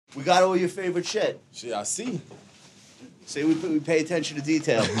We got all your favorite shit. Shit, I see. See, we pay attention to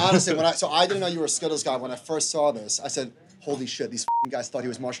detail. Honestly, I didn't know you were a Skittles guy. When I first saw this, I said, "Holy shit, these guys thought he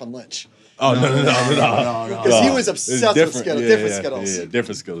was Marshawn Lynch." Oh no! Because he was obsessed with Skittles, different Skittles. Yeah,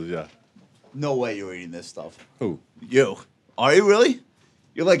 different Skittles. Yeah. No way you're eating this stuff. Who? You. Are you really?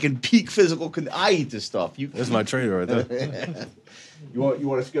 You're like in peak physical I eat this stuff. That's my trader right there. You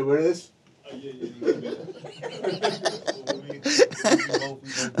want us to get rid of this?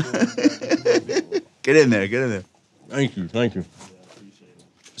 Get in there. Thank you.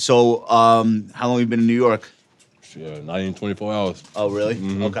 So, how long have you been in New York? Yeah, not even 24 hours. Oh, really?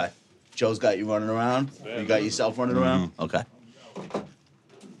 Mm-hmm. Okay. Joe's got you running around? You got yourself running around? Okay.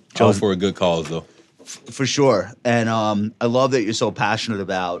 All for a good cause, though. For sure. And I love that you're so passionate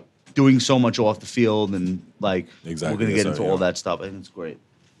about doing so much off the field and, like, Exactly. we're going to get into all that stuff. I think it's great.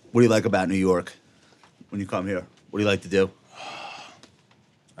 What do you like about New York when you come here? What do you like to do?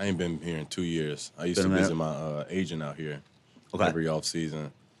 I ain't been here in 2 years. I used to visit my agent out here every off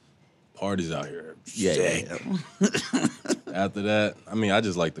season. Parties out here. Yeah. After that, I mean, I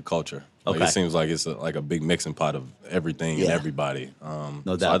just like the culture. Like, Okay. It seems like it's like a big mixing pot of everything and everybody.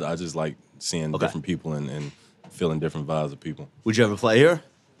 No doubt. So I just like seeing different people and feeling different vibes of people. Would you ever play here?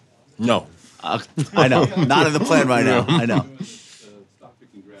 No. I know. Not in the plan right now. I know.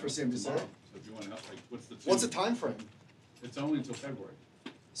 For Sam Desalle. So if you want to help, like, What's the time frame? It's only until February.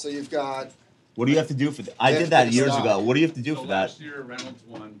 So you've got. What do you have to do for that? I did that years ago. What do you have to do So for that? last year Reynolds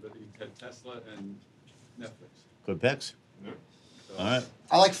won, but he had Tesla and Netflix. Good picks. So All right.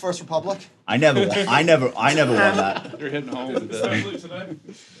 I like First Republic. I never won that. You're hitting home with Especially today.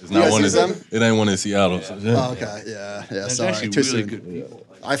 It's not guys one use in, them? it ain't one in Seattle. So, yeah. Oh, okay, yeah. That's Sorry, actually too really soon. good people.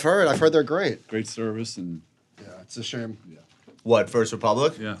 I've heard they're great. Great service and Yeah, it's a shame. What, First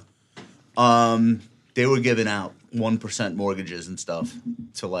Republic? yeah. They were giving out 1% mortgages and stuff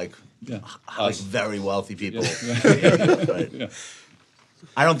to like very wealthy people. Right. Yeah.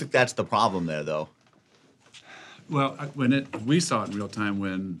 I don't think that's the problem there, though. Well, we saw it in real time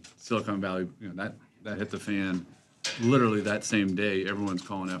when Silicon Valley, that hit the fan. Literally that same day, everyone's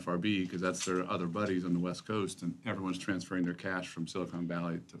calling FRB because that's their other buddies on the West Coast, and everyone's transferring their cash from Silicon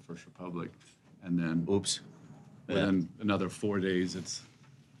Valley to First Republic, and then Oops. within another 4 days, it's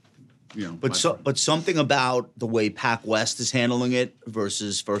But something about the way Pac West is handling it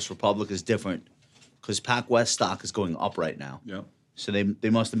versus First Republic is different, because Pac West stock is going up right now. Yep. So they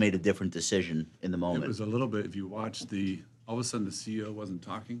must have made a different decision in the moment. It was a little bit. If you watch all of a sudden the CEO wasn't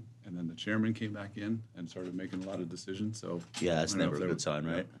talking, and then the chairman came back in and started making a lot of decisions. So Yeah, that's I don't know never if a they good were- sign,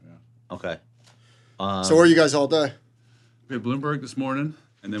 right? Yeah. Okay. So where are you guys all day? We had Bloomberg this morning,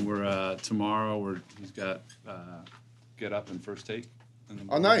 and then we're tomorrow. He's got Get Up and First Take. In the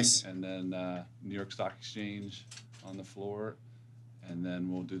morning, nice. And then New York Stock Exchange on the floor, and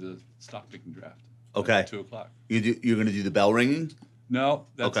then we'll do the stock picking draft. Okay. At 2:00. You're going to do the bell ringing? No,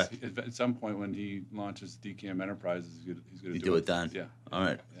 that's Okay. at some point when he launches DK Enterprises, he's going to You do it then? Yeah. All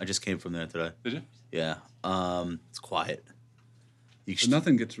right. I just came from there today. Did you? Yeah. It's quiet. But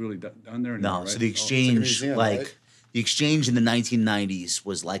nothing gets really done there anymore. No, right? so the it's exchange, like a museum, like right? the exchange in the 1990s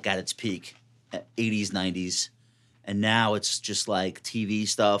was like at its peak, 80s, 90s, and now it's just like TV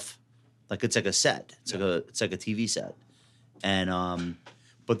stuff. Like it's like a set. It's like a TV set, and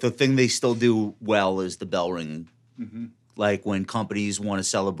but the thing they still do well is the bell ringing. Mm-hmm. Like when companies want to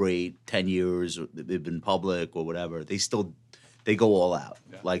celebrate 10 years, or they've been public or whatever, they go all out.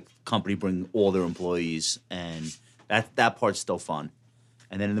 Yeah. Like company bring all their employees, and that part's still fun.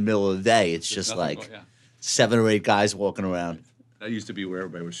 And then in the middle of the day, it's just nothing like but- yeah. 7 or 8 guys walking around. That used to be where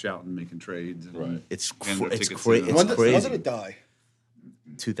everybody was shouting, making trades. And Right. It's And the it's tickets crazy. and It's the- crazy. When did it die?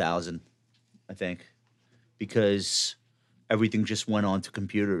 2000, I think, because everything just went on to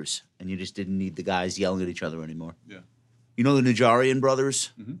computers, and you just didn't need the guys yelling at each other anymore. Yeah. You know the Najarian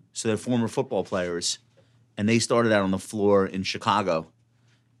brothers? Mm-hmm. So they're former football players, and they started out on the floor in Chicago,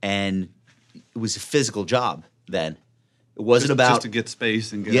 and it was a physical job then. It wasn't about just to get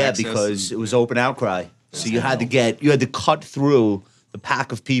space and get access because and- it was open outcry. So you had to cut through the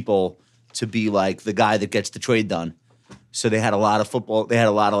pack of people to be like the guy that gets the trade done. So they had a lot of football. They had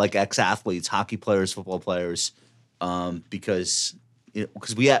a lot of like ex-athletes, hockey players, football players, because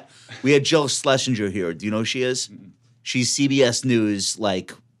we had Jill Schlesinger here. Do you know who she is? Mm-hmm. She's CBS News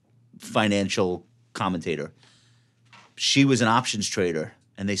like financial commentator. She was an options trader,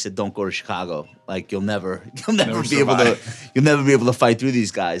 and they said, "Don't go to Chicago. Like you'll never be able to fight through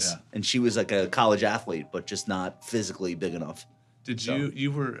these guys." Yeah. And she was like a college athlete, but just not physically big enough. Did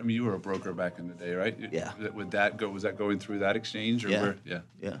you were a broker back in the day, right? Yeah. Was that going through that exchange or Yeah. where? Yeah.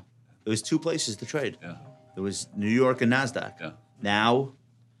 Yeah, there was 2 places to trade. Yeah. There was New York and NASDAQ. Yeah. Now,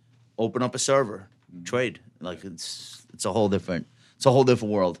 open up a server, trade. Like it's a whole different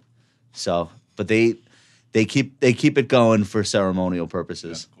world. So, but they keep it going for ceremonial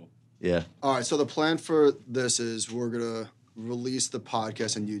purposes. Yeah, cool. Yeah. All right. So the plan for this is we're gonna release the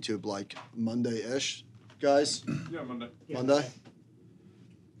podcast on YouTube like Monday-ish, guys. Yeah, Monday. Monday.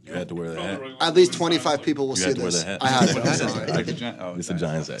 You had to wear the hat. At least 25 people will You see had to wear this. the hat. I had it. I'm Like sorry. the Gi- It's a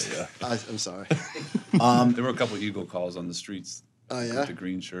Giants hat, yeah. I'm sorry. There were a couple Eagle calls on the streets. Oh, yeah? With the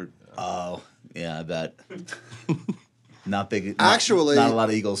green shirt. Oh, yeah, I bet. Not big. Actually, not a lot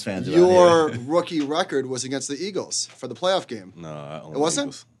of Eagles fans around Your here. rookie record was against the Eagles for the playoff game. No, I own It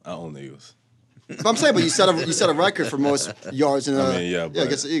wasn't? the Eagles. I own the Eagles. But I'm saying, but you set a record for most yards in I mean, yeah, but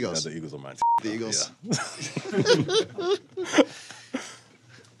against the Eagles. Yeah, the Eagles are mine. The Eagles.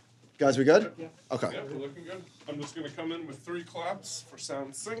 Guys, we good? Yeah. Okay. Yeah, we're looking good. I'm just gonna come in with 3 claps for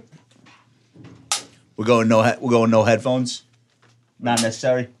sound sync. We're going no headphones. Not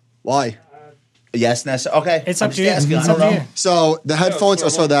necessary. Why? Yes, necessary. Okay. It's I'm up to just you. asking. It's I don't up to know. you. So the headphones so are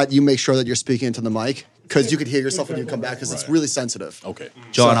so what- that you make sure that you're speaking into the mic because you could hear yourself when you come back because it's Right. really sensitive. Okay.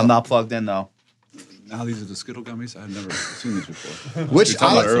 John, So- I'm not plugged in though. Now these are the Skittle gummies. I've never seen these before. Which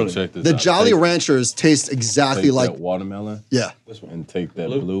talking about I, early. Check this the out. Jolly Take- Ranchers taste exactly take like that watermelon. yeah. And take that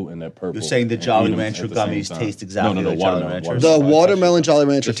blue and that purple. You're saying the and Jolly eat 'em Rancher at the same gummies time. taste exactly no, like Jolly watermelon, Ranchers? The watermelon. watermelon Jolly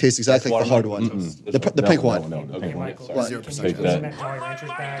Rancher tastes exactly like the hard one. Mm-mm. The pink one. No, the pink one. Michael, Sorry. can you Take give that. me Jolly Ranchers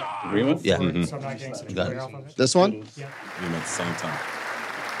back? Green one? Yeah. So I'm not getting some got sugar it. off of it. This one, Yeah. Eat 'em at the same time.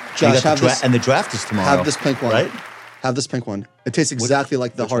 You Josh, got have the this. and the draft is tomorrow. Have this pink one. right? Have this pink one. It tastes exactly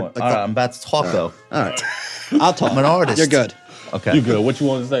like the Which hard. one? Like All the, right, I'm about to talk though. all right. I'll talk. I'm an artist. You're good. Okay. You good? What you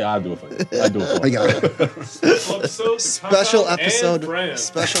want to say? I'll do it for you. I'll do it for I you. got it. Episode, Special countdown, and episode. brand.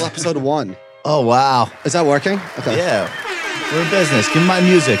 Special episode 1. Oh wow. Is that working? Okay. Yeah. We're in business. Give me my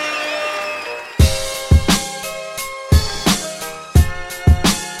music.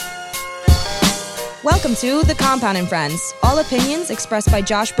 Welcome to The Compound and Friends. All opinions expressed by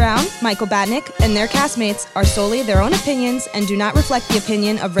Josh Brown, Michael Batnick, and their castmates are solely their own opinions and do not reflect the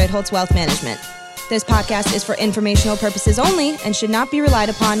opinion of Ritholtz Wealth Management. This podcast is for informational purposes only and should not be relied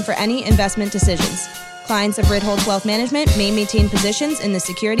upon for any investment decisions. Clients of Ritholtz Wealth Management may maintain positions in the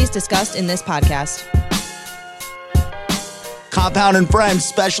securities discussed in this podcast. Compound and Friends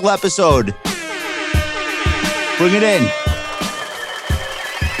special episode. Bring it in.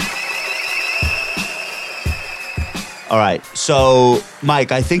 All right. So,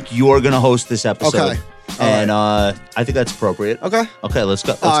 Mike, I think you're going to host this episode. Okay. All And I think that's appropriate. Okay. Okay, let's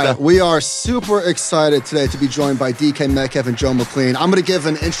go. Let's All right, go. we are super excited today to be joined by DK Metcalf and Joe McLean. I'm going to give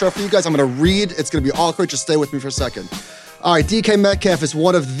an intro for you guys. I'm going to read. It's going to be awkward. Just stay with me for a second. All right, DK Metcalf is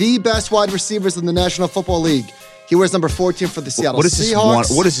one of the best wide receivers in the National Football League. He wears number 14 for the Seattle What is this Seahawks.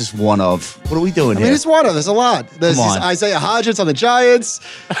 one? What is this one of? What are we doing I here? mean, it's one of. There's a lot. There's Come on. Isaiah Hodgins on the Giants.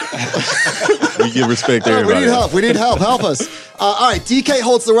 We give respect to All right, we everybody. need help. We need help. Help us. All right, DK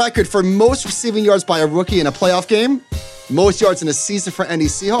holds the record for most receiving yards by a rookie in a playoff game, most yards in a season for any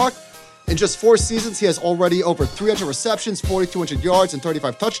Seahawk. In just 4 seasons, he has already over 300 receptions, 4,200 yards, and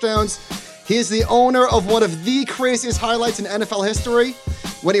 35 touchdowns. He is the owner of one of the craziest highlights in NFL history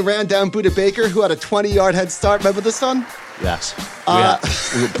when he ran down Budda Baker, who had a 20-yard head start. Remember this one? Yes.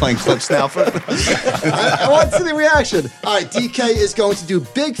 We're playing clips now. I want to see the reaction. All right, DK is going to do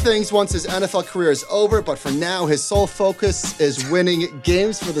big things once his NFL career is over, but for now, his sole focus is winning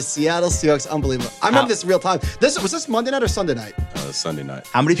games for the Seattle Seahawks. Unbelievable. I remember this in real time. Was this Monday night or Sunday night? Sunday night.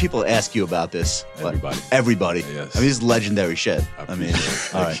 How many people ask you about this? Everybody. Everybody. Yes. I mean, this is legendary shit. I I mean, appreciate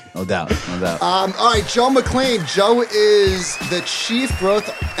it. all right, no doubt, no doubt. All right, Joe McLean. Joe is the Chief Growth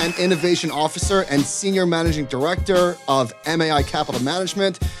and Innovation Officer and Senior Managing Director of MAI Capital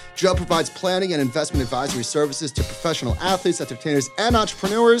Management. Joe provides planning and investment advisory services to professional athletes, entertainers, and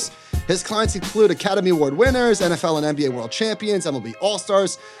entrepreneurs. His clients include Academy Award winners, NFL and NBA World Champions, MLB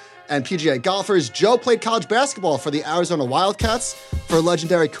All-Stars, and PGA golfers. Joe played college basketball for the Arizona Wildcats for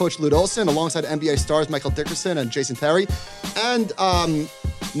legendary coach Lute Olson, alongside NBA stars Michael Dickerson and Jason Terry, and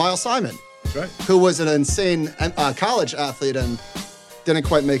Miles Simon, That's right. who was an insane college athlete and didn't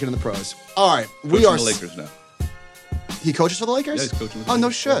quite make it in the pros. All right, we Coaching are. the Lakers now. He coaches for the Lakers? Yeah, he's coaching with the Oh, no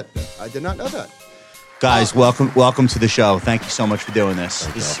Lakers. shit. Yeah. I did not know that. Guys, welcome to the show. Thank you so much for doing this.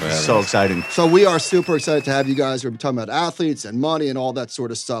 Thank This y'all for is having so us. exciting. So we are super excited to have you guys. We're talking about athletes and money and all that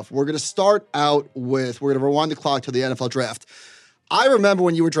sort of stuff. We're going to start out with, we're going to rewind the clock to the NFL draft. I remember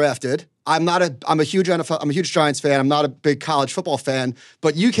when you were drafted. I'm a huge Giants fan. I'm not a big college football fan,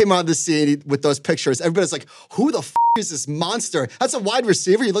 but you came on the scene with those pictures. Everybody's like, who the f is this monster? That's a wide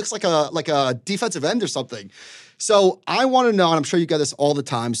receiver. He looks like a defensive end or something. So I want to know, and I'm sure you get this all the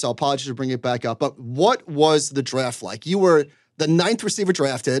time, so apologies for bringing it back up, but what was the draft like? You were the 9th receiver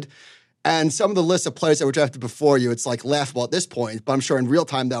drafted, and some of the lists of players that were drafted before you, it's like laughable at this point, but I'm sure in real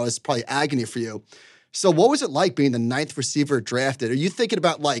time that was probably agony for you. So what was it like being the 9th receiver drafted? Are you thinking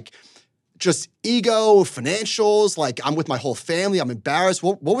about like just ego, financials, like I'm with my whole family, I'm embarrassed?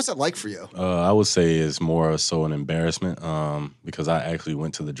 What was it like for you? I would say it's more so an embarrassment because I actually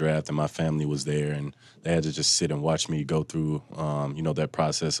went to the draft and my family was there and they had to just sit and watch me go through, that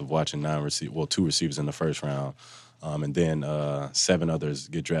process of watching 2 receivers in the first round. And then 7 others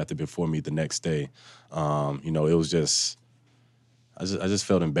get drafted before me the next day. It was just, I just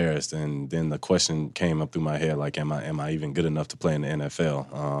felt embarrassed. And then the question came up through my head, like, am I even good enough to play in the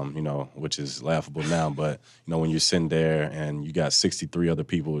NFL? Which is laughable now. But, when you're sitting there and you got 63 other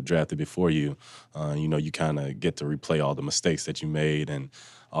people drafted before you, you kind of get to replay all the mistakes that you made and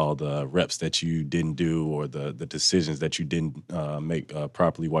all the reps that you didn't do or the decisions that you didn't make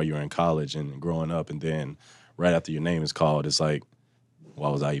properly while you were in college and growing up. And then right after your name is called, it's like, why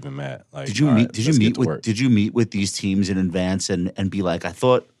was I even mad? Like, did you meet with these teams in advance and be like, I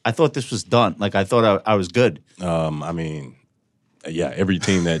thought this was done. Like I thought I was good. Yeah, every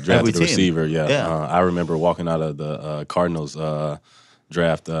team that drafted a receiver. Yeah. I remember walking out of the Cardinals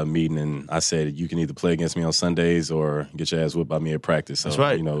draft meeting, and I said, you can either play against me on Sundays or get your ass whipped by me at practice. So, that's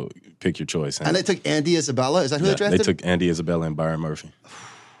right. Pick your choice. And they took Andy Isabella. Is that who they drafted? They took Andy Isabella and Byron Murphy.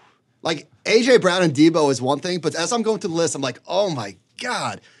 Like A.J. Brown and Debo is one thing, but as I'm going through the list, I'm like, oh my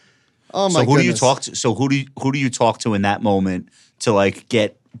God. Oh my goodness. So who goodness. do you talk to? So who do you talk to in that moment to like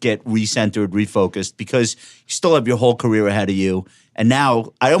get recentered, refocused? Because you still have your whole career ahead of you. And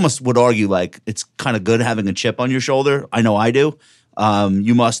now I almost would argue like it's kind of good having a chip on your shoulder. I know I do.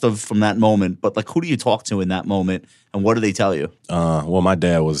 You must have from that moment. But like who do you talk to in that moment and what do they tell you? Well, my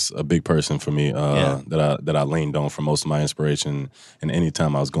dad was a big person for me that I leaned on for most of my inspiration and any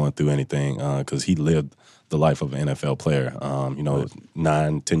time I was going through anything because he lived the life of an NFL player,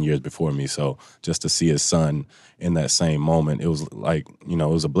 9-10 years before me. So just to see his son in that same moment, it was like, it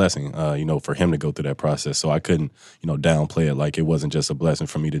was a blessing, for him to go through that process. So I couldn't, downplay it. Like it wasn't just a blessing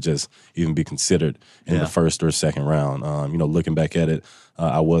for me to just even be considered in the first or second round. Looking back at it,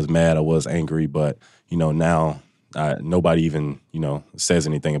 I was mad, I was angry, but, now nobody even, says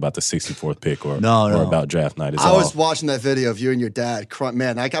anything about the 64th pick or about draft night. I was watching that video of you and your dad.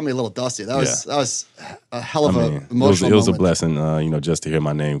 Man, that got me a little dusty. That was a hell of an emotional It was a moment. blessing, just to hear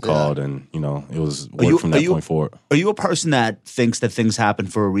my name called, and it was work from that point forward. Are you a person that thinks that things happen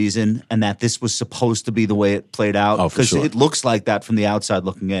for a reason and that this was supposed to be the way it played out? Oh, for sure. It looks like that from the outside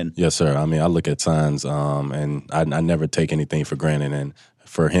looking in. Yes, sir. I mean, I look at signs, and I never take anything for granted. And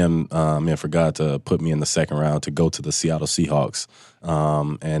for him, and for God to put me in the second round to go to the Seattle Seahawks.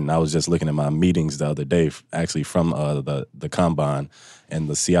 And I was just looking at my meetings the other day, actually from the Combine, and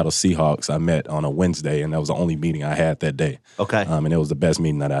the Seattle Seahawks I met on a Wednesday, and that was the only meeting I had that day. Okay. And it was the best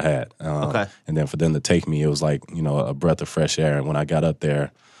meeting that I had. Okay. And then for them to take me, it was like, a breath of fresh air. And when I got up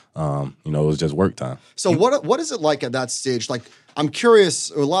there, it was just work time. So what is it like at that stage? Like, I'm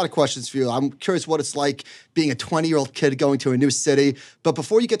curious, a lot of questions for you. I'm curious what it's like being a 20-year-old kid going to a new city. But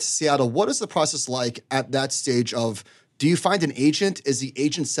before you get to Seattle, what is the process like at that stage of, do you find an agent? Is the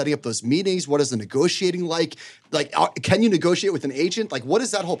agent setting up those meetings? What is the negotiating like? Like, can you negotiate with an agent? Like, what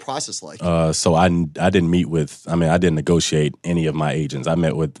is that whole process like? So I didn't meet with, I didn't negotiate any of my agents. I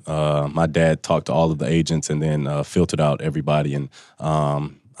met with, my dad talked to all of the agents and then filtered out everybody. And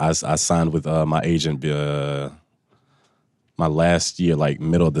I signed with my agent my last year, like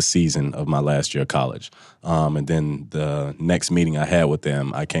middle of the season of my last year of college. And then the next meeting I had with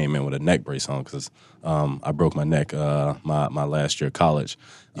them, I came in with a neck brace on because I broke my neck my last year of college.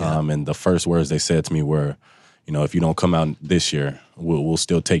 And the first words they said to me were, if you don't come out this year, we'll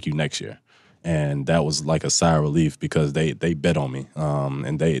still take you next year. And that was like a sigh of relief because they bet on me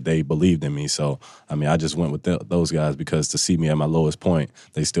and they believed in me. So, I just went with those guys because to see me at my lowest point,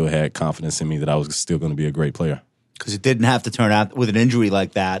 they still had confidence in me that I was still going to be a great player. Because it didn't have to turn out with an injury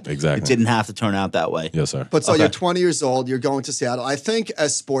like that. Exactly. It didn't have to turn out that way. Yes, sir. But so you're 20 years old, you're going to Seattle. I think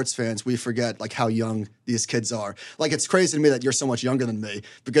as sports fans, we forget like how young these kids are. Like it's crazy to me that you're so much younger than me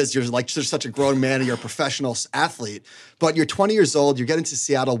because you're such a grown man and you're a professional athlete. But you're 20 years old, you're getting to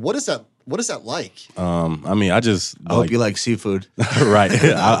Seattle. What is that like? I hope you like seafood. Right.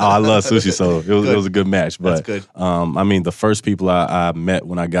 I love sushi, so it was a good match. But that's good. The first people I met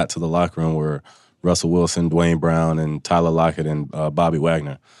when I got to the locker room were Russell Wilson, Dwayne Brown, and Tyler Lockett and Bobby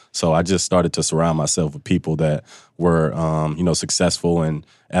Wagner. So I just started to surround myself with people that were, successful and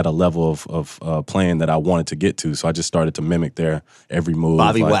at a level of playing that I wanted to get to. So I just started to mimic their every move.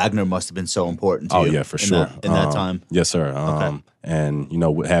 Bobby Wagner must have been so important to you. Oh, yeah, for sure. In that time. Yes, sir. And,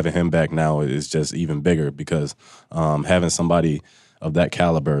 having him back now is just even bigger because having somebody of that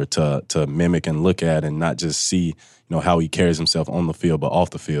caliber to mimic and look at and not just see, how he carries himself on the field but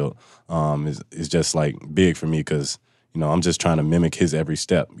off the field is just like big for me because, I'm just trying to mimic his every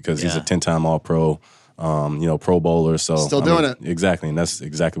step because he's a 10-time All-Pro, Pro Bowler. So Still doing it. Exactly, and that's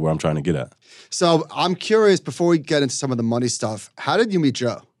exactly where I'm trying to get at. So I'm curious, before we get into some of the money stuff, how did you meet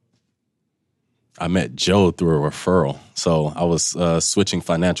Joe? I met Joe through a referral. So I was switching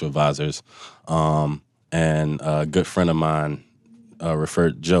financial advisors, and a good friend of mine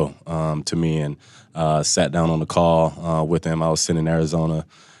referred Joe to me and sat down on the call with him. I was sitting in Arizona,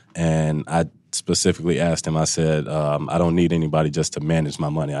 and I specifically asked him, I said, I don't need anybody just to manage my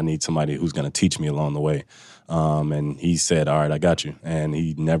money. I need somebody who's going to teach me along the way. And he said, all right, I got you. And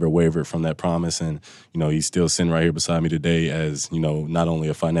he never wavered from that promise. And, he's still sitting right here beside me today as, not only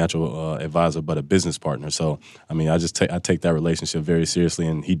a financial advisor, but a business partner. So, I take that relationship very seriously,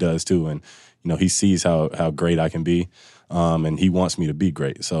 and he does too. And, he sees how great I can be. And he wants me to be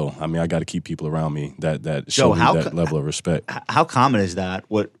great. So, I got to keep people around me that show me that level of respect. How common is that,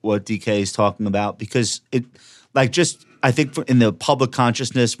 what DK is talking about? Because I think in the public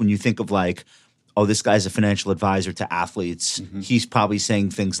consciousness, when you think of oh, this guy's a financial advisor to athletes, he's probably saying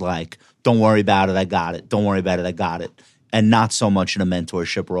things like, don't worry about it, I got it. Don't worry about it, I got it. And not so much in a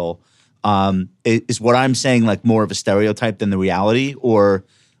mentorship role. Is what I'm saying more of a stereotype than the reality, or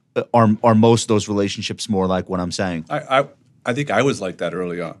are most of those relationships more like what I'm saying? I think I was like that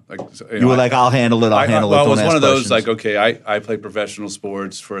early on. You were I'll handle it. I'll handle it. I Don't was ask one of those questions. okay, I played professional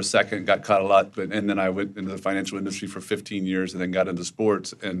sports for a second, got caught a lot, and then I went into the financial industry for 15 years, and then got into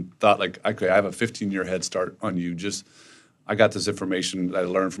sports and thought okay, I have a 15-year head start on you. I got this information that I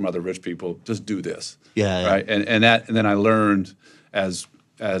learned from other rich people. Just do this. Yeah. Right. And then I learned as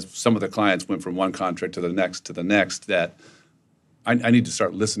some of the clients went from one contract to the next that I need to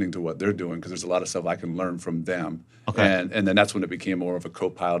start listening to what they're doing because there's a lot of stuff I can learn from them. Okay. And then that's when it became more of a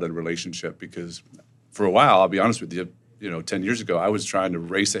co-piloted relationship because for a while, I'll be honest with you, 10 years ago, I was trying to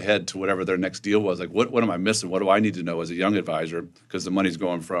race ahead to whatever their next deal was. What am I missing? What do I need to know as a young advisor? Because the money's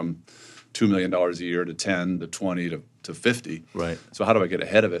going from $2 million a year to 10 to 20 to 50. Right. So how do I get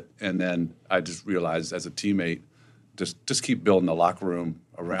ahead of it? And then I just realized as a teammate, just keep building the locker room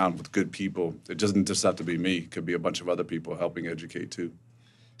around with good people. It doesn't just have to be me. It could be a bunch of other people helping educate too.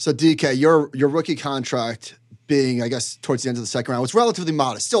 So DK, your rookie contract being, I guess, towards the end of the second round was relatively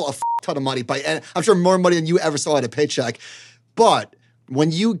modest. Still a ton of money, and I'm sure more money than you ever saw at a paycheck. But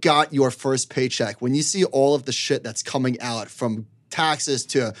when you got your first paycheck, when you see all of the shit that's coming out from taxes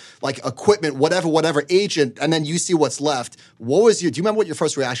to equipment, whatever agent, and then you see what's left. Do you remember what your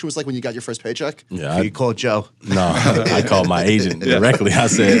first reaction was like when you got your first paycheck? Yeah, you called Joe. No, I called my agent directly. I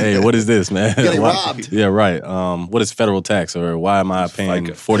said, "Hey, what is this, man? You're getting robbed." Yeah, right. What is federal tax, or why am I paying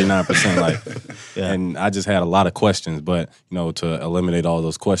 49%? And I just had a lot of questions, but to eliminate all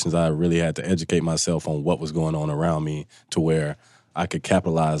those questions, I really had to educate myself on what was going on around me to where I could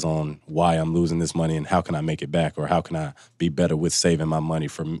capitalize on why I'm losing this money and how can I make it back, or how can I be better with saving my money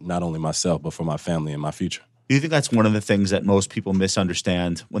for not only myself but for my family and my future. Do you think that's one of the things that most people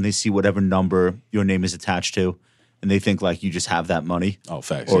misunderstand when they see whatever number your name is attached to, and they think you just have that money? Oh,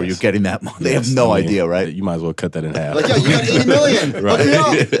 facts. Or you're getting that money. They have no idea, right? You might as well cut that in half. You got $80 million. Right.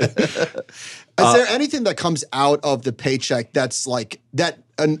 Is there anything that comes out of the paycheck that's that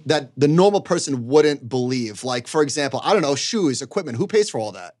the normal person wouldn't believe? For example, I don't know, shoes, equipment. Who pays for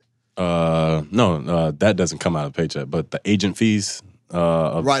all that? No, that doesn't come out of the paycheck. But the agent fees,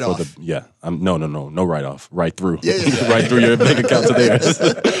 write off. No write off. Right through. Yeah. Right through your bank account to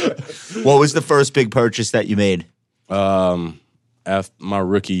theirs. What was the first big purchase that you made? After my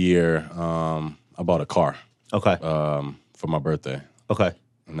rookie year, I bought a car. Okay. For my birthday. Okay.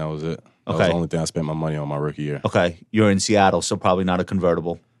 And that was it. That was the only thing I spent my money on my rookie year. Okay. You're in Seattle, so probably not a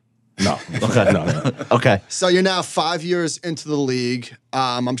convertible. No. Okay. No. Okay. So you're now 5 years into the league.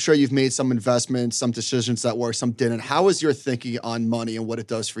 I'm sure you've made some investments, some decisions that worked, some didn't. How is your thinking on money and what it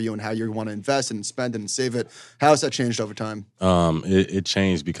does for you and how you want to invest and spend it and save it? How has that changed over time? It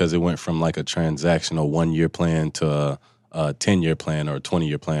changed because it went from a transactional 1-year plan to a 10-year plan or a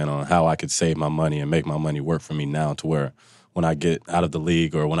 20-year plan on how I could save my money and make my money work for me now, to where when I get out of the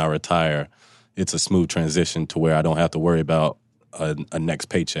league or when I retire, it's a smooth transition to where I don't have to worry about a next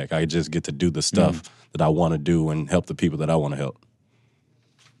paycheck. I just get to do the stuff that I want to do and help the people that I want to help.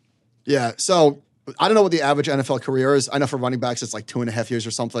 Yeah. So I don't know what the average NFL career is. I know for running backs, it's like 2.5 years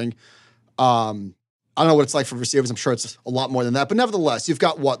or something. I don't know what it's like for receivers. I'm sure it's a lot more than that. But nevertheless, you've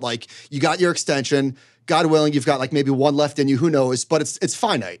got what? Like, you got your extension. God willing, you've got like maybe one left in you. Who knows? But it's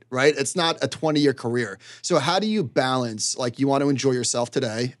finite, right? It's not a 20-year career. So how do you balance, like, you want to enjoy yourself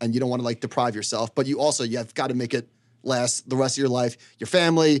today and you don't want to, like, deprive yourself, but you've got to make it last the rest of your life, your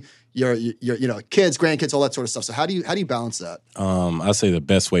family, your kids, grandkids, all that sort of stuff. So how do you balance that? I say the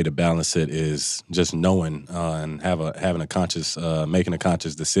best way to balance it is just knowing and having a conscious, making a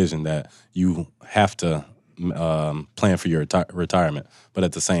conscious decision that you have to plan for your retirement. But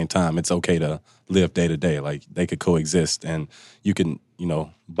at the same time, it's okay to live day to day. Like, they could coexist, and you can,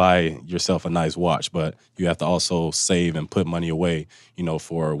 buy yourself a nice watch, but you have to also save and put money away,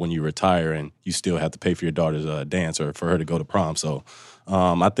 for when you retire, and you still have to pay for your daughter's dance or for her to go to prom. So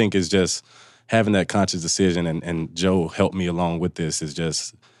I think it's just having that conscious decision, and Joe helped me along with this, is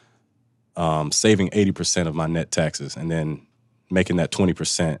just saving 80% of my net taxes and then making that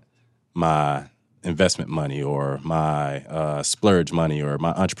 20% my investment money or my splurge money or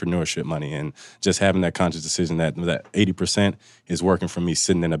my entrepreneurship money, and just having that conscious decision that 80% is working for me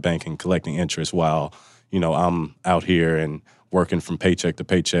sitting in a bank and collecting interest while, I'm out here and working from paycheck to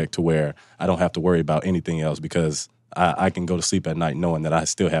paycheck to where I don't have to worry about anything else because I can go to sleep at night knowing that I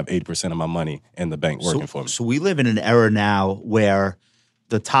still have 80% of my money in the bank working for me. So we live in an era now where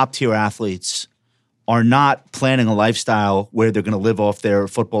the top tier athletes are not planning a lifestyle where they're going to live off their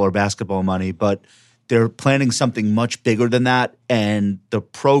football or basketball money, but they're planning something much bigger than that. And the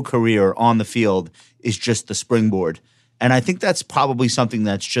pro career on the field is just the springboard. And I think that's probably something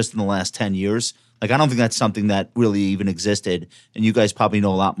that's just in the last 10 years. Like, I don't think that's something that really even existed. And you guys probably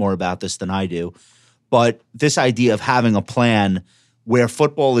know a lot more about this than I do. But this idea of having a plan where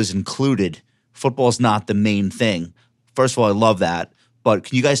football is included, football's not the main thing. First of all, I love that. But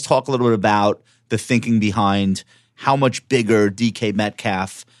can you guys talk a little bit about the thinking behind how much bigger DK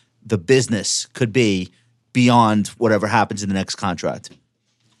Metcalf, the business, could be beyond whatever happens in the next contract?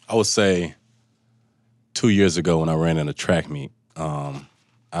 I would say 2 years ago when I ran in a track meet,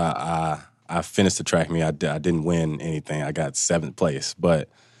 I finished the track meet. I didn't win anything. I got 7th place. But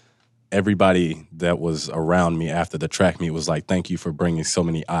everybody that was around me after the track meet was like, thank you for bringing so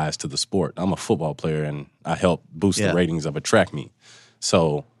many eyes to the sport. I'm a football player, and I helped boost the ratings of a track meet.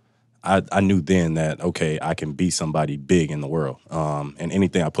 So I knew then that, okay, I can be somebody big in the world. And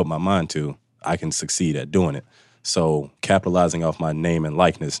anything I put my mind to, I can succeed at doing it. So capitalizing off my name and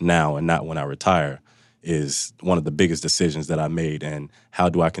likeness now and not when I retire is one of the biggest decisions that I made. And how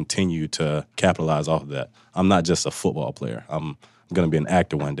do I continue to capitalize off of that? I'm not just a football player. I'm going to be an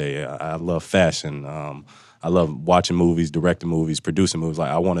actor one day. I love fashion. I love watching movies, directing movies, producing movies.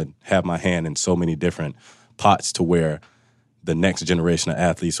 Like, I want to have my hand in so many different pots to where the next generation of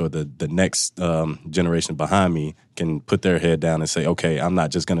athletes or the next generation behind me can put their head down and say, okay, I'm not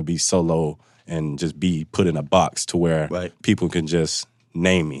just going to be solo and just be put in a box to where people can just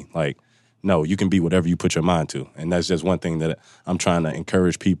name me. Like, no, you can be whatever you put your mind to. And that's just one thing that I'm trying to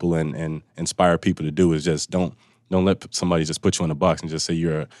encourage people and inspire people to do, is just don't let somebody just put you in a box and just say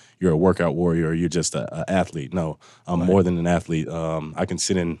you're a workout warrior or you're just an athlete. No, I'm more than an athlete. I can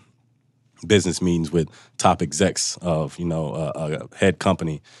sit in business meetings with top execs of, a head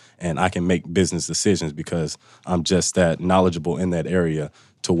company, and I can make business decisions because I'm just that knowledgeable in that area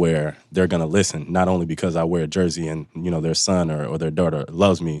to where they're going to listen, not only because I wear a jersey and, their son or their daughter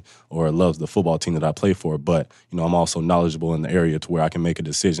loves me or loves the football team that I play for, but, I'm also knowledgeable in the area to where I can make a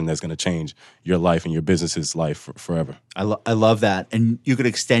decision that's going to change your life and your business's life forever. I love that. And you could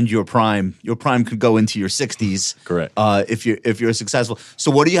extend your prime. Your prime could go into your 60s. Correct. If you're successful.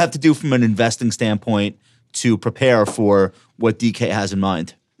 So what do you have to do from an investing standpoint to prepare for what DK has in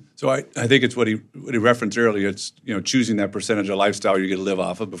mind? So I think it's what he referenced earlier. It's choosing that percentage of lifestyle you're going to live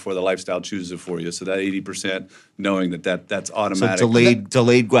off of before the lifestyle chooses it for you. So that 80%, knowing that's automatic. So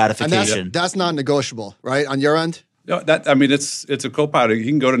delayed gratification. And that's not negotiable, right? On your end. No, it's a co-pilot. He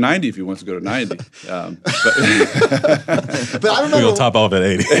can go to 90 if he wants to go to 90. But I don't know. We'll top off at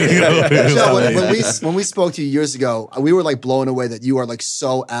 80. Joe, when we spoke to you years ago, we were like blown away that you are like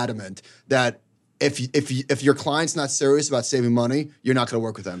so adamant that if your client's not serious about saving money, you're not going to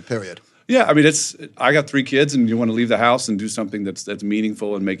work with them, period. Yeah, I got 3 kids, and you want to leave the house and do something that's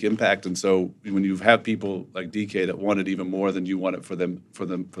meaningful and make impact. And so when you have people like DK that want it even more than you want it for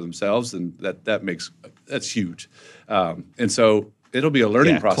themselves, then that's huge. And so it'll be a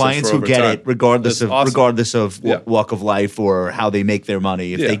learning process. Clients for who get time. it, regardless of walk of life or how they make their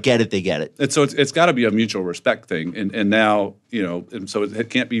money, if they get it, they get it. And so it's got to be a mutual respect thing. And now, and so it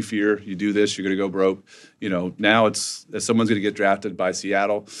can't be fear. You do this, you're going to go broke. Now if someone's going to get drafted by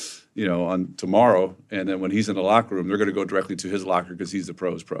Seattle, on tomorrow, and then when he's in the locker room, they're going to go directly to his locker because he's the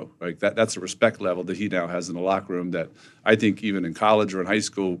pro's pro. Like that's a respect level that he now has in the locker room that I think even in college or in high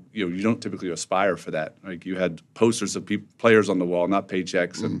school, you don't typically aspire for that. Like you had posters of players on the wall, not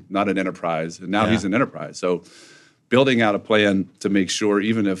paychecks, and not an enterprise, and now he's an enterprise. So building out a plan to make sure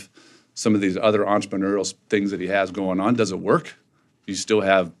even if some of these other entrepreneurial things that he has going on doesn't work, you still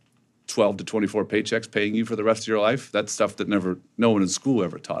have 12 to 24 paychecks paying you for the rest of your life. That's stuff that no one in school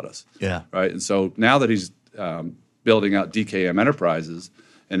ever taught us. Yeah. Right. And so now that he's building out DKM Enterprises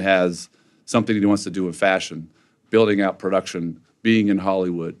and has something he wants to do in fashion, building out production, being in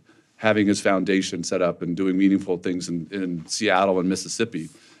Hollywood, having his foundation set up and doing meaningful things in Seattle and Mississippi,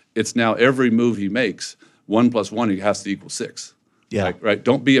 it's now every move he makes, 1 + 1, he has to equal 6. Yeah. Right.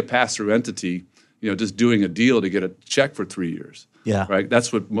 Don't be a pass-through entity, just doing a deal to get a check for 3 years. Yeah. Right.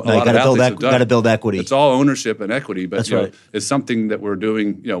 That's what a lot of athletes have done. Got to build equity. It's all ownership and equity, but That's right. It's something that we're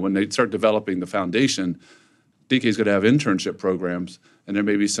doing. When they start developing the foundation, DK is going to have internship programs, and there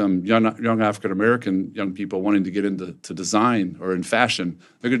may be some young African American young people wanting to get into design or in fashion.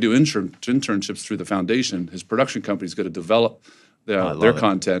 They're going to do internships through the foundation. His production company is going to develop their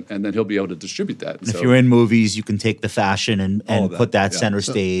content, and then he'll be able to distribute that. And if you're in movies, you can take the fashion and put that center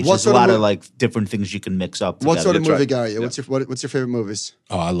stage. There's a lot of different things you can mix up together. What sort of movie guy are you? What's your favorite movies?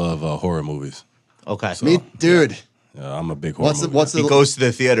 Oh, I love horror movies. Okay. Me, dude. Yeah, I'm a big horror movie. He goes to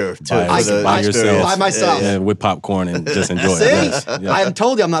the theater by yourself. By myself. Yeah, with popcorn and just enjoy See? it. Yeah. I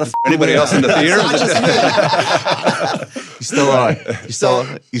told you I'm not a anybody else in the theater. Not just me. You still are.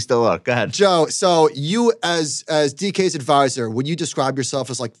 You still are. Go ahead. Joe, so you as DK's advisor, would you describe yourself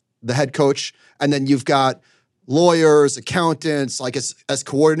as like the head coach, and then you've got lawyers, accountants, like as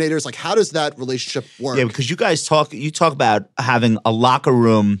coordinators? Like how does that relationship work? Yeah, because you guys talk about having a locker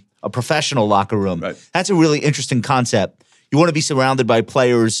room, a professional locker room. Right. That's a really interesting concept. You want to be surrounded by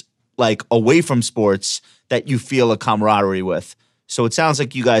players like away from sports that you feel a camaraderie with. So it sounds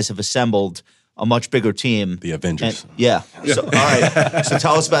like you guys have assembled a much bigger team. The Avengers. So, all right. So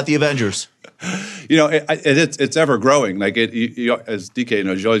tell us about the Avengers. It's ever growing. Like as DK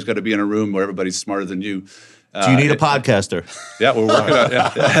knows, you always got to be in a room where everybody's smarter than you. Do you need a podcaster? Yeah, we're working on it.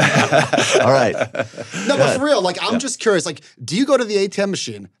 Yeah. All right. No, but for real, like I'm just curious. Like, do you go to the ATM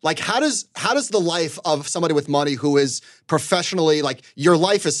machine? Like, how does the life of somebody with money who is professionally, like your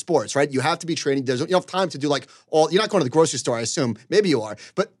life is sports, right? You have to be training. You don't have time to do like all. You're not going to the grocery store, I assume. Maybe you are,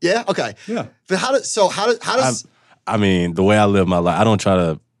 but yeah, okay. Yeah. But how does? I mean, the way I live my life, I don't try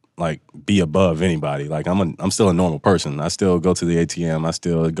to like be above anybody. Like I'm still a normal person. I still go to the ATM. I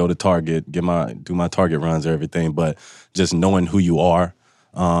still go to Target, do my Target runs or everything. But just knowing who you are,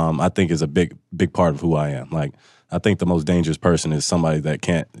 I think is a big part of who I am. Like I think the most dangerous person is somebody that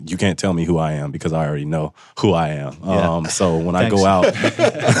you can't tell me who I am because I already know who I am. Yeah. So when I go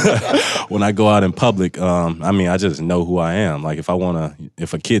out in public, I just know who I am. Like if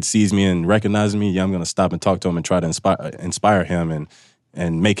a kid sees me and recognizes me, I'm gonna stop and talk to him and try to inspire him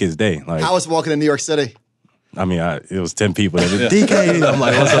and make his day. Like How was walking in New York City? I mean, it was 10 people. DK, I'm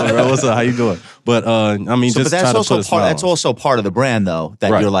like, what's up, bro? What's up? How you doing? But just but that's try to also put a smile that's on. also part of the brand, though, that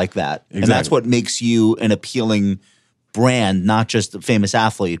Right. you're like that, and that's Exactly. what makes you an appealing brand, not just a famous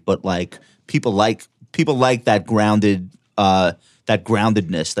athlete, but like people like that groundedness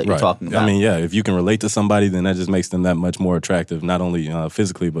that you're Right. talking about. I mean, yeah, if you can relate to somebody, then that just makes them that much more attractive, not only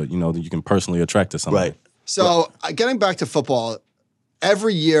physically, but you can personally attract to somebody. right. So getting back to football,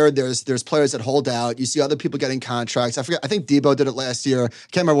 every year there's players that hold out. You see other people getting contracts. I think Debo did it last year. I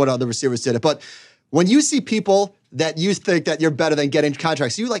can't remember what other receivers did it. But when you see people that you think that you're better than getting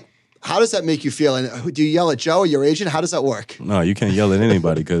contracts, how does that make you feel? And do you yell at Joe or your agent? How does that work? No, you can't yell at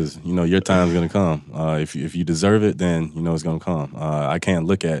anybody because your time's gonna come. If you deserve it, then it's gonna come. I can't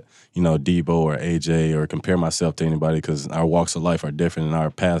look at Debo or AJ or compare myself to anybody because our walks of life are different and our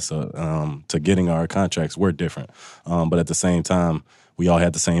paths to getting our contracts were different. But at the same time, we all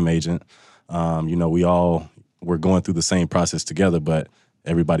had the same agent. We all were going through the same process together, but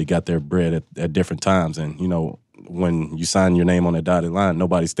everybody got their bread at different times. And when you sign your name on a dotted line,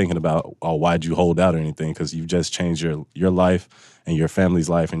 nobody's thinking about, why'd you hold out or anything, because you've just changed your life and your family's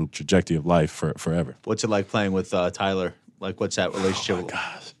life and trajectory of life forever. What's it like playing with Tyler? Like, what's that relationship? Oh,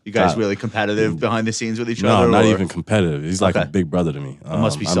 gosh. You guys God. really competitive behind the scenes with each No, other? not or? even competitive. He's like Okay. a big brother to me. It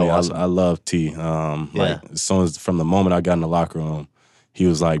must be so awesome. I love T. Like as soon as from the moment I got in the locker room, he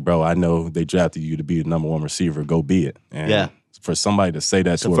was like, "Bro, I know they drafted you to be the number one receiver. Go be it." And for somebody to say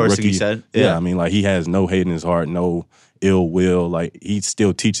that to the a first rookie, thing he said? yeah, Yeah. I mean, like he has no hate in his heart, no ill will. Like he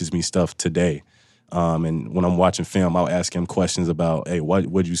still teaches me stuff today. And when I'm watching film, I'll ask him questions about, hey,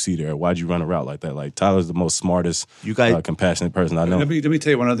 what'd you see there? Why'd you run a route like that? Like, Tyler's the most smartest, compassionate person I know. Let me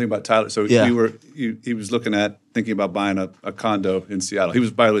tell you one other thing about Tyler. So he was thinking about buying a condo in Seattle. He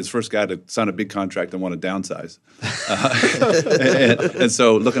was, by the way, his first guy to sign a big contract and want to downsize. And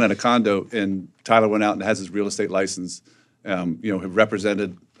so looking at a condo, and Tyler went out and has his real estate license. Have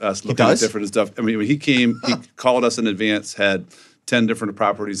represented us looking at different stuff. I mean, when he came, he called us in advance, had 10 different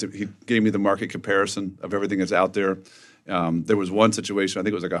properties. He gave me the market comparison of everything that's out there. There was one situation, I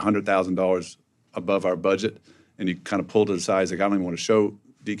think it was like $100,000 above our budget, and he kind of pulled it aside. He's like, I don't even want to show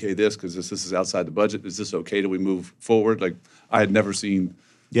DK this because this is outside the budget. Is this okay? Do we move forward? Like, I had never seen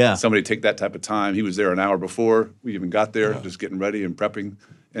somebody take that type of time. He was there an hour before we even got there, just getting ready and prepping.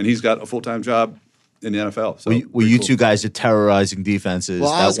 And he's got a full-time job in the NFL. So well, you two guys are terrorizing defenses.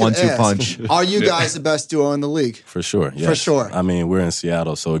 That 1-2 punch. Are you guys the best duo in the league? For sure. Yes. For sure. I mean, we're in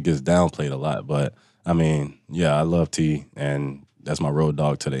Seattle, so it gets downplayed a lot. But I mean, I love T, and that's my road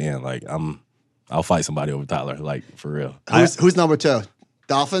dog to the end. Like, I'll fight somebody over Tyler, like, for real. Who's number 2?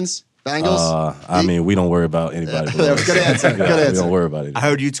 Dolphins? Bengals? I mean, we don't worry about anybody. Good answer. Good answer. We don't worry about it. I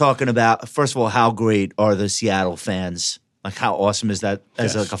heard you talking about, first of all, how great are the Seattle fans? Like, how awesome is that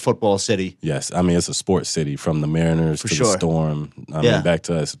as like a football city? Yes. I mean, it's a sports city from the Mariners to the Storm. I mean, back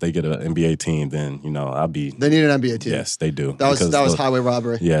to us. If they get an NBA team, then, I'll be. They need an NBA team. Yes, they do. That was highway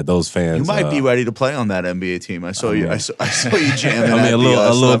robbery. Yeah, those fans. You might be ready to play on that NBA team. I saw you jamming. I mean, a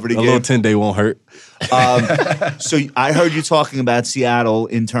little 10-day won't hurt. So I heard you talking about Seattle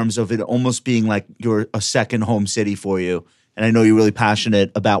in terms of it almost being like you're a second home city for you. And I know you're really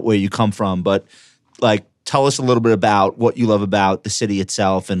passionate about where you come from, but like, tell us a little bit about what you love about the city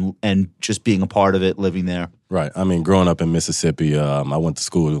itself and just being a part of it, living there. Right. I mean, growing up in Mississippi, I went to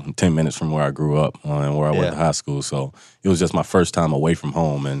school 10 minutes from where I grew up and where I went to high school. So it was just my first time away from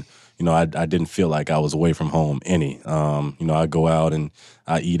home. And, I didn't feel like I was away from home any. I go out and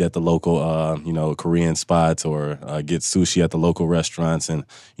I eat at the local, Korean spots or get sushi at the local restaurants. And,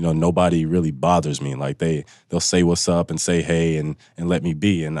 nobody really bothers me. Like they'll say what's up and say hey and let me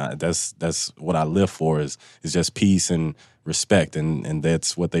be. And that's what I live for is just peace and respect. And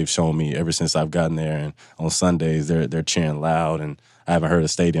that's what they've shown me ever since I've gotten there. And on Sundays, they're cheering loud. And I haven't heard a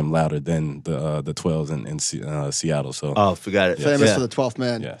stadium louder than the 12s in Seattle. So forgot it. Famous for the 12th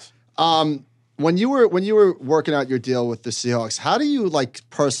man. Yes. When you were working out your deal with the Seahawks, how do you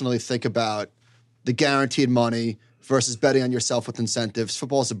personally think about the guaranteed money versus betting on yourself with incentives?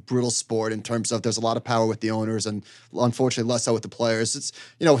 Football is a brutal sport in terms of there's a lot of power with the owners and unfortunately less so with the players. It's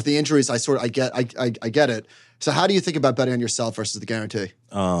with the injuries, I get it. So how do you think about betting on yourself versus the guarantee?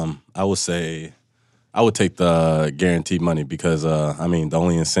 I would say I would take the guaranteed money because the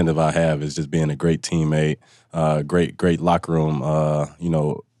only incentive I have is just being a great teammate, great locker room,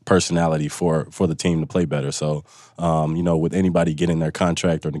 personality for the team to play better. So, with anybody getting their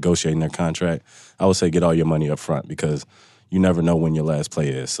contract or negotiating their contract, I would say get all your money up front because you never know when your last play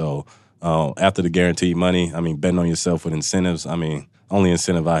is. So, after the guaranteed money, betting on yourself with incentives, only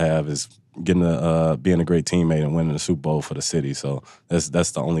incentive I have is getting being a great teammate and winning the Super Bowl for the city. So that's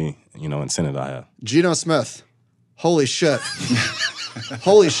the only, incentive I have. Geno Smith. Holy shit.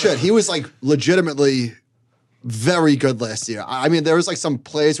 Holy shit. He was legitimately very good last year. There was some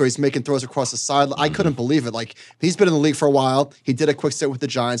plays where he's making throws across the side. I couldn't believe it. He's been in the league for a while. He did a quick stint with the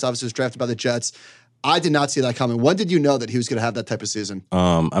Giants. Obviously, was drafted by the Jets. I did not see that coming. When did you know that he was going to have that type of season?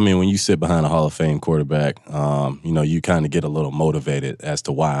 When you sit behind a Hall of Fame quarterback, you kind of get a little motivated as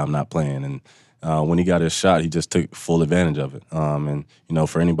to why I'm not playing. And when he got his shot, he just took full advantage of it.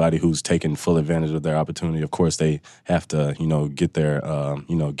 For anybody who's taken full advantage of their opportunity, of course they have to,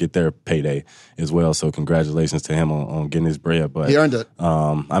 get their payday as well. So congratulations to him on getting his bread. But he earned it.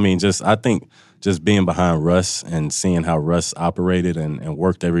 I think just being behind Russ and seeing how Russ operated and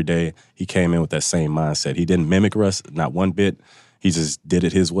worked every day, he came in with that same mindset. He didn't mimic Russ, not one bit. He just did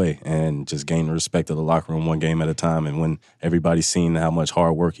it his way and just gained the respect of the locker room one game at a time. And when everybody's seen how much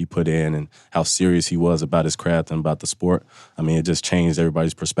hard work he put in and how serious he was about his craft and about the sport, it just changed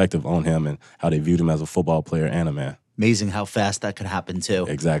everybody's perspective on him and how they viewed him as a football player and a man. Amazing how fast that could happen, too.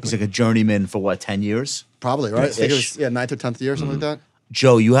 Exactly. He's like a journeyman for, 10 years? Probably, right? I think it was, 9th or 10th year, something like that.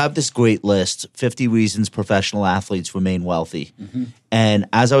 Joe, you have this great list, 50 reasons professional athletes remain wealthy. Mm-hmm. And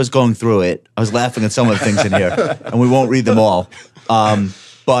as I was going through it, I was laughing at some of the things in here, and we won't read them all.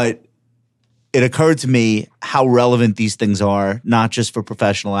 But it occurred to me how relevant these things are, not just for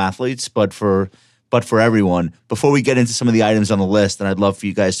professional athletes, but for everyone. Before we get into some of the items on the list, and I'd love for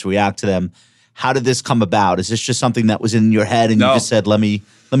you guys to react to them, how did this come about? Is this just something that was in your head and you just said, let me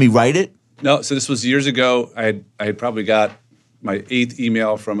write it? No, so this was years ago. I had probably got my 8th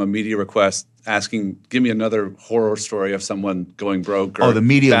email from a media request asking, give me another horror story of someone going broke. Or the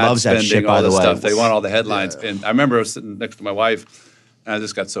media bad loves that spending, shit, by all the this way. stuff. They want all the headlines. And I remember I was sitting next to my wife, and I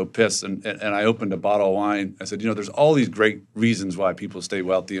just got so pissed. And I opened a bottle of wine. I said, there's all these great reasons why people stay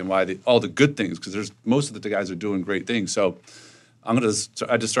wealthy and why all the good things, because most of the guys are doing great things. So I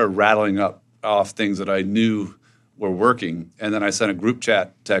just started rattling off things that I knew were working. And then I sent a group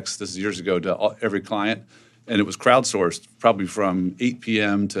chat text, this is years ago, to every client. And it was crowdsourced, probably from 8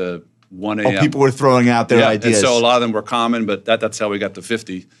 p.m. to 1 a.m. Oh, people were throwing out their ideas. And so a lot of them were common, but that's how we got to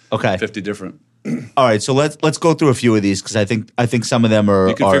 50. Okay. 50 different. All right, so let's go through a few of these because I think some of them are.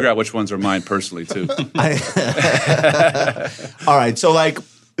 You can figure out which ones are mine personally too. All right, so like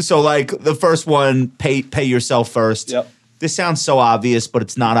the first one, pay yourself first. Yep. This sounds so obvious, but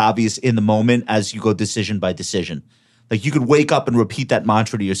it's not obvious in the moment as you go decision by decision. Like you could wake up and repeat that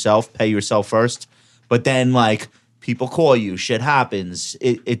mantra to yourself, pay yourself first, but then like people call you, shit happens.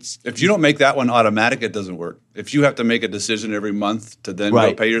 It's if you don't make that one automatic, it doesn't work. If you have to make a decision every month to then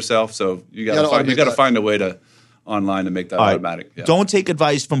go pay yourself, so you got to find a way to online to make that automatic. Yeah. Don't take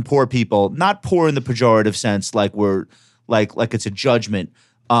advice from poor people. Not poor in the pejorative sense, like we're like it's a judgment.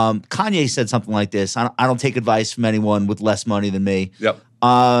 Kanye said something like this: I don't take advice from anyone with less money than me. Yep.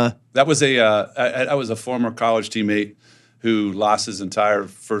 That was I was a former college teammate who lost his entire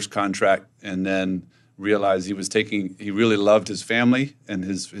first contract and then realized he really loved his family and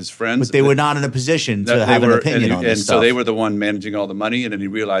his friends. But they were not in a position to have an opinion on this and stuff. so they were the one managing all the money, and then he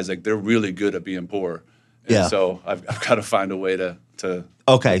realized like they're really good at being poor. And so I've got to find a way to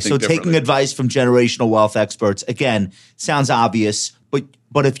Okay, so taking advice from generational wealth experts, again, sounds obvious,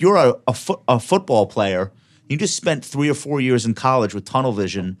 but if you're a football player, you just spent 3 or 4 years in college with tunnel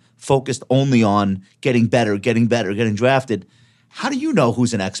vision, focused only on getting better, getting drafted. How do you know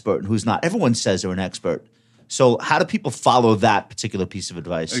who's an expert and who's not? Everyone says they're an expert. So how do people follow that particular piece of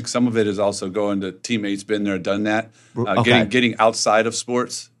advice? I think some of it is also going to teammates, been there, done that, Okay. getting outside of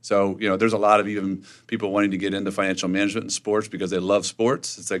sports. So, there's a lot of even people wanting to get into financial management in sports because they love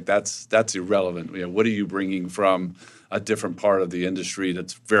sports. It's like that's irrelevant. What are you bringing from a different part of the industry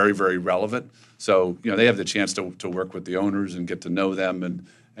that's very, very relevant? So, they have the chance to work with the owners and get to know them,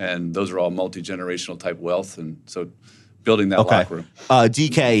 and those are all multi-generational type wealth. And so building that locker room.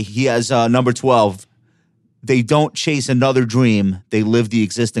 DK, he has number 12. They don't chase another dream. They live the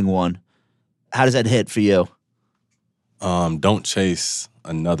existing one. How does that hit for you? Don't chase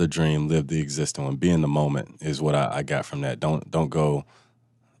another dream, live the existing one. Be in the moment is what I got from that. Don't go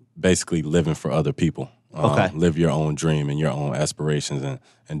basically living for other people. Live your own dream and your own aspirations,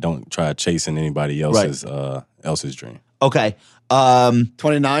 and don't try chasing anybody else's dream. Okay.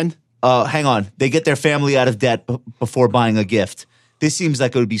 29? Hang on. They get their family out of debt before buying a gift. This seems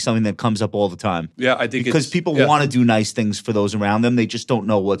like it would be something that comes up all the time. Yeah, I think because people want to do nice things for those around them. They just don't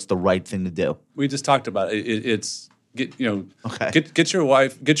know what's the right thing to do. We just talked about it. Get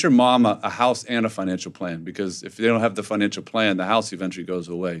your mom a house and a financial plan, because if they don't have the financial plan, the house eventually goes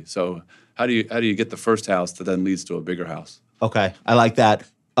away. So how do you get the first house that then leads to a bigger house? Okay, I like that.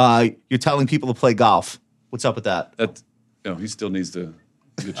 You're telling people to play golf. What's up with that? He still needs to.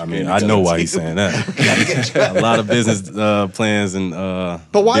 I know why he's saying that. A lot of business plans and.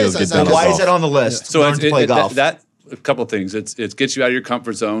 But why is that? Why is that on the list? So Learn to play golf. That a couple of things. It gets you out of your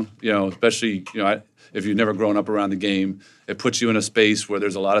comfort zone. Especially if you've never grown up around the game, it puts you in a space where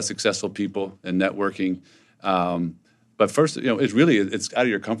there's a lot of successful people and networking. But first, it's out of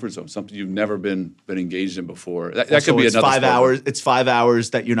your comfort zone, something you've never been engaged in before. That could be another 5 hours. It's 5 hours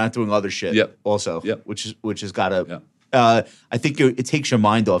that you're not doing other shit. Yep. Also. Yep. Which has got to. Yep. I think it takes your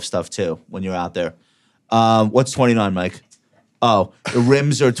mind off stuff too when you're out there. What's 29, Mike? Oh, the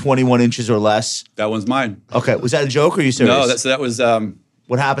rims are 21 inches or less. That one's mine. Okay, was that a joke or are you serious? No, that was.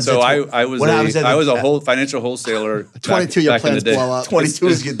 What happens? So I was a financial wholesaler. 22, your plans blow up. 22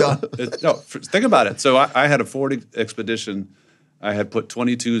 is get done. Think about it. So I had a Ford Expedition. I had put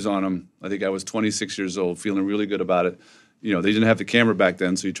 22s on them. I think I was 26 years old, feeling really good about it. They didn't have the camera back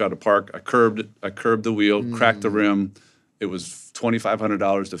then, so you try to park. I curbed the wheel, cracked the rim. It was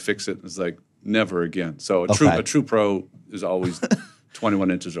 $2,500 to fix it. It's like never again. So a true pro is always 21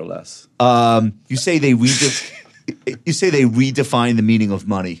 inches or less. You say they redefine the meaning of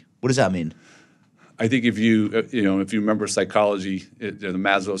money. What does that mean? I think if you remember psychology, the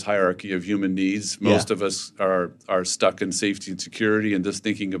Maslow's hierarchy of human needs, most of us are stuck in safety and security and just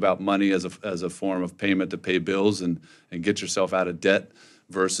thinking about money as a form of payment to pay bills and get yourself out of debt,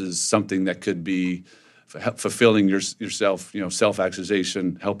 versus something that could be fulfilling yourself,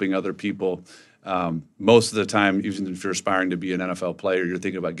 self-actualization, helping other people. Most of the time, even if you're aspiring to be an NFL player, you're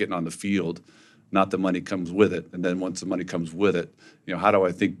thinking about getting on the field not the money comes with it. And then once the money comes with it, how do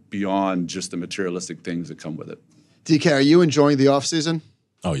I think beyond just the materialistic things that come with it? DK, are you enjoying the off season?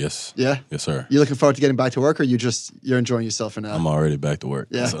 Oh, yes. Yeah? Yes, sir. You looking forward to getting back to work, or you're enjoying yourself for now? I'm already back to work.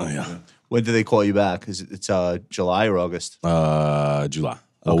 Yeah. So, yeah. When do they call you back? It's July or August? July.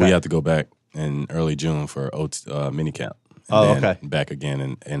 Oh, Okay. we have to go back in early June for mini camp. And then back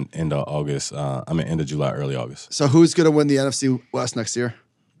again in end of August. End of July, early August. So who's going to win the NFC West next year?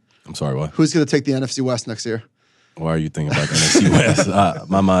 I'm sorry, what? Who's going to take the NFC West next year? Why are you thinking about the NFC West?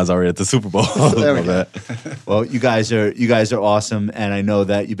 My mind's already at the Super Bowl. There we My go. bad. Well, you guys are awesome, and I know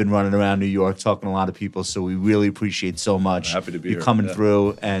that you've been running around New York talking to a lot of people, so we really appreciate so much. Happy to be you here. coming Yeah.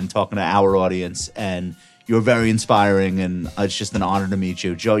 through and talking to our audience, and you're very inspiring, and it's just an honor to meet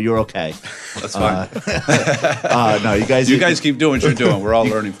you, Joe. You're okay. That's fine. No, you guys keep doing what you're doing. We're all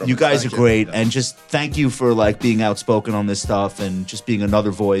learning from You it. guys are Thank you. great, and just thank you for being outspoken on this stuff and just being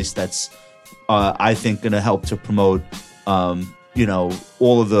another voice that's I think going to help to promote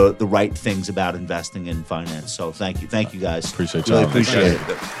all of the right things about investing in finance. So thank you guys. Appreciate really y'all. appreciate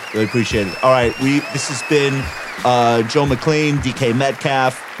it. Really appreciate it. All right, this has been Joe McLean, DK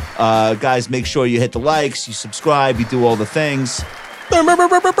Metcalf. Guys, make sure you hit the likes, you subscribe, you do all the things. We're gonna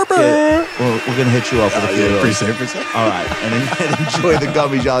hit you up with a few of those. Appreciate it. All right, and enjoy the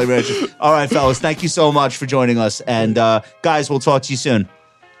gummy Jolly Ranchers. All right, fellas, thank you so much for joining us, and guys, we'll talk to you soon.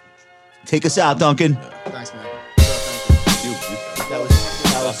 Take us out, Duncan. Thanks, man.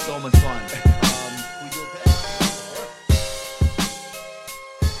 That was so much fun.